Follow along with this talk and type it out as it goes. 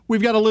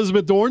We've got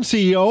Elizabeth Dorn,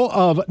 CEO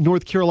of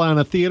North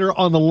Carolina Theater,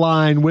 on the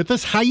line with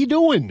us. How you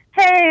doing?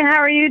 Hey, how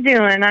are you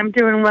doing? I'm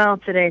doing well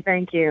today,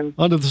 thank you.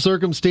 Under the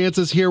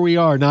circumstances, here we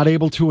are, not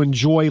able to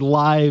enjoy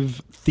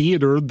live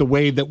theater the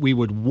way that we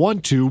would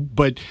want to,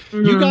 but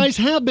you guys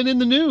have been in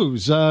the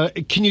news.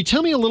 Can you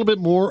tell me a little bit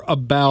more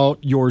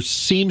about your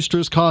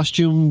seamstress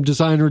costume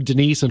designer,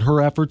 Denise, and her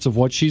efforts of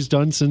what she's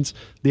done since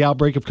the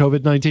outbreak of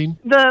COVID-19?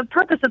 The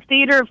purpose of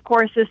theater, of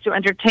course, is to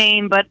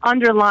entertain, but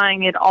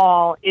underlying it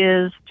all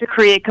is to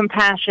create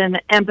compassion,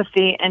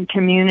 empathy, and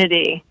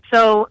community.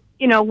 So,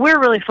 we're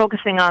really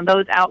focusing on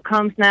those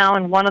outcomes now,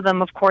 and one of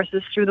them, of course,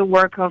 is through the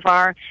work of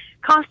our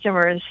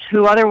costumers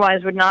who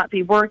otherwise would not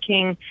be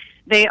working.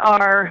 They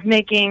are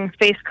making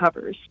face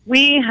covers.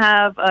 We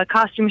have a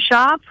costume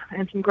shop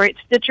and some great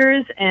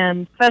stitchers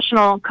and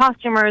professional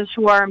costumers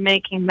who are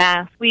making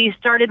masks. We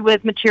started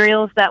with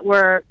materials that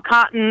were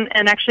cotton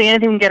and actually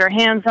anything we can get our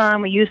hands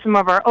on. We used some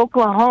of our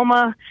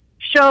Oklahoma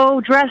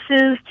show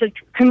dresses to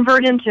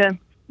convert into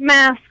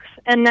masks,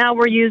 and now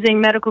we're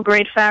using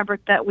medical-grade fabric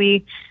that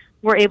we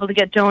were able to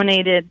get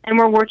donated. And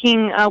we're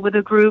working with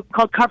a group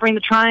called Covering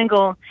the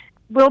Triangle.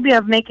 We'll be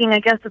making, I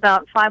guess,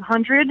 about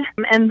 500,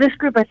 and this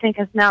group, I think,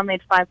 has now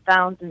made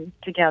 5,000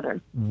 together.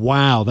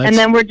 Wow. And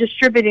then we're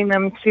distributing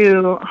them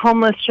to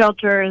homeless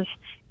shelters,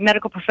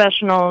 medical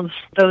professionals,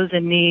 those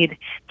in need,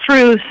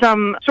 through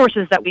some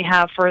sources that we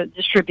have for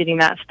distributing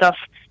that stuff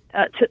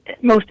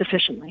most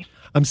efficiently.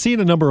 I'm seeing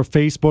a number of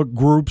Facebook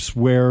groups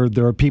where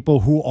there are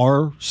people who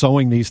are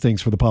sewing these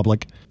things for the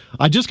public.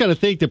 I just got to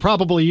think that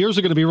probably yours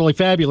are going to be really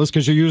fabulous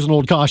because you're using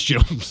old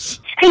costumes.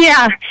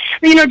 Yeah.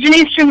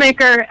 Janice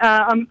Shoemaker,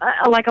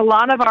 like a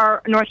lot of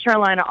our North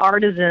Carolina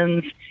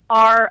artisans,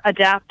 are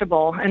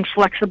adaptable and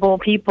flexible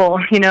people,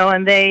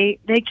 and they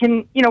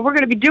can, we're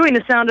going to be doing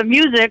The Sound of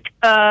Music.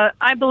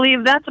 I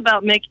believe that's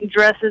about making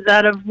dresses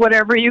out of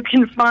whatever you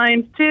can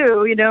find,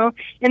 too,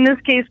 In this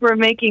case, we're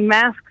making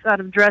masks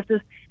out of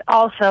dresses.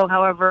 Also,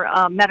 however,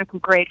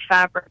 medical-grade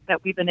fabric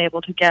that we've been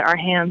able to get our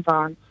hands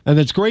on. And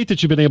it's great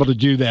that you've been able to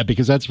do that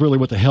because that's really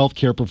what the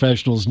healthcare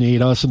professionals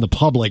need, us and the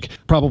public.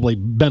 Probably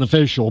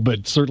beneficial,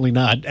 but certainly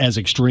not as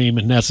extreme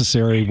and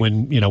necessary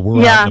when,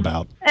 we're out and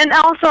about. And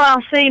also,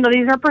 I'll say,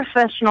 these are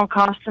professional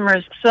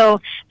costumers, so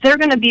they're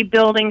going to be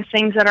building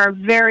things that are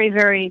very,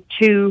 very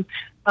to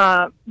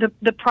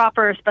the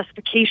proper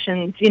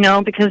specifications,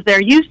 because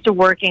they're used to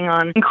working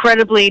on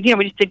incredibly,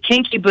 we just did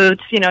kinky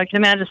boots, you can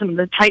imagine some of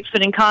the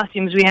tight-fitting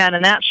costumes we had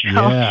in that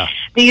show. Yeah.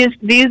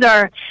 These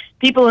are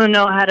people who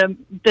know how to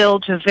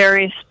build to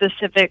very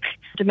specific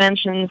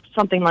dimensions,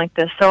 something like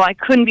this. So I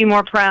couldn't be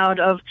more proud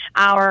of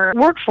our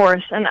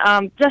workforce and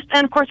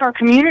and of course our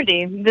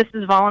community. This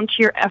is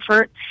volunteer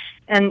effort,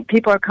 and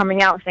people are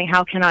coming out saying,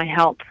 how can I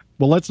help?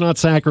 Well, let's not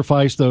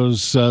sacrifice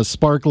those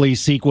sparkly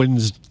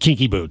sequins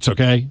kinky boots,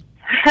 okay?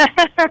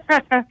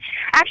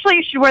 Actually,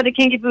 you should wear the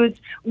kinky boots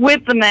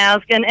with the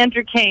mask and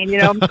entertain.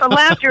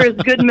 Laughter is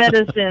good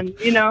medicine,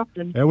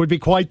 It would be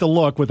quite the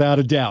look, without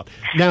a doubt.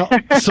 Now,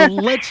 so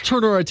let's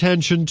turn our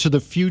attention to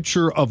the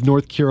future of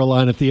North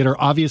Carolina theater.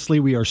 Obviously,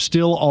 we are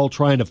still all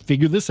trying to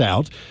figure this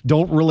out.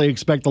 Don't really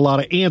expect a lot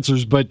of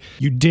answers, but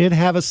you did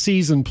have a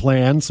season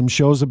plan. Some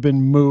shows have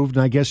been moved,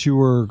 and I guess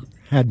you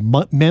had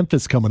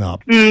Memphis coming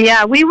up.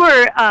 Yeah, we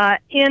were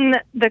in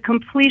the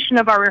completion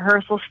of our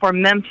rehearsals for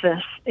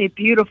Memphis, a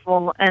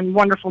beautiful and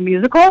wonderful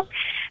musical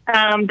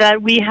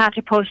that we had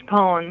to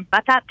postpone.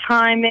 At that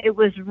time, it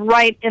was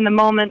right in the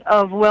moment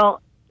of,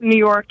 New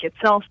York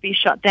itself be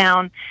shut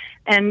down,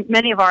 and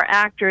many of our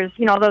actors,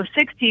 although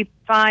 65%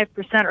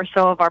 or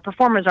so of our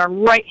performers are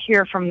right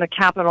here from the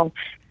Capitol.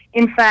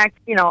 In fact,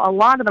 a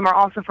lot of them are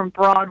also from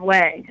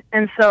Broadway,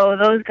 and so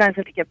those guys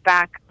have to get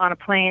back on a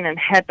plane and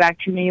head back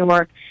to New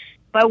York.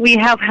 But we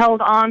have held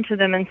on to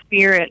them in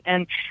spirit,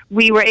 and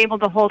we were able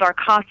to hold our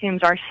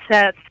costumes, our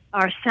sets,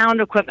 our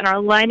sound equipment,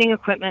 our lighting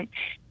equipment,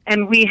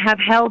 and we have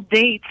held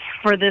dates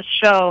for this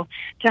show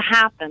to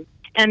happen.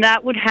 And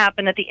that would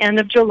happen at the end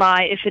of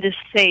July if it is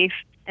safe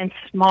and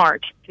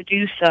smart to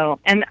do so.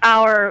 And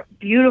our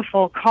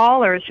beautiful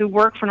callers who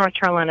work for North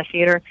Carolina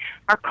Theater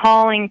are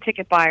calling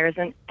ticket buyers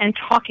and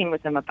talking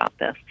with them about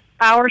this.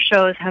 Our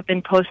shows have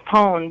been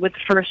postponed, with the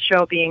first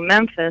show being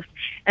Memphis,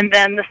 and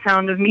then The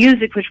Sound of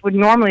Music, which would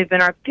normally have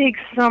been our big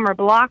summer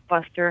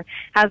blockbuster,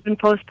 has been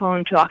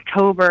postponed to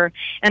October,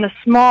 and a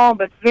small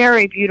but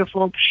very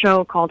beautiful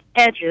show called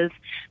Edges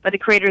by the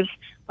creators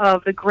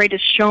of The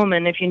Greatest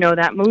Showman, if you know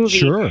that movie.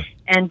 Sure.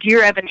 And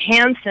Dear Evan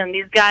Hansen,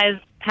 these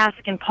guys,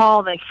 Pasek and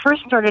Paul, they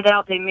first started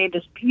out, they made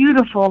this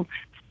beautiful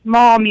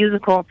small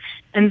musical,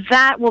 and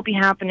that will be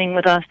happening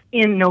with us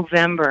in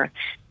November.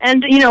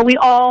 And, we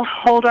all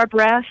hold our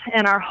breath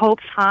and our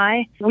hopes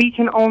high. We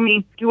can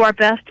only do our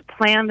best to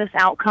plan this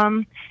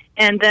outcome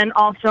and then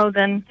also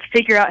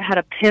figure out how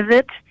to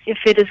pivot if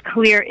it is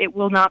clear it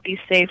will not be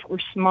safe or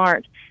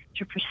smart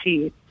to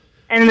proceed.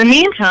 And in the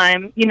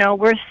meantime,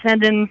 we're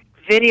sending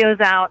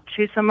videos out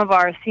to some of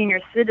our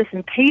senior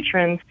citizen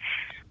patrons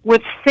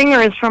with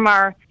singers from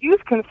our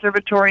youth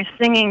conservatory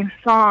singing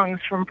songs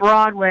from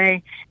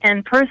Broadway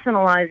and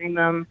personalizing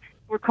them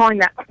we're calling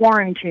that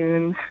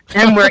quarantunes,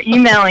 and we're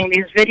emailing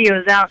these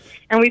videos out,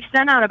 and we've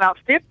sent out about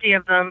 50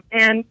 of them,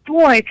 and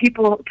boy,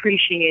 people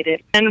appreciate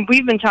it. And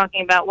we've been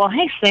talking about, well,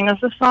 hey, sing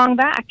us a song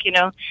back,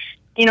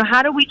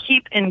 how do we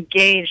keep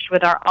engaged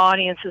with our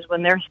audiences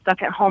when they're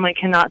stuck at home and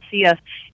cannot see us?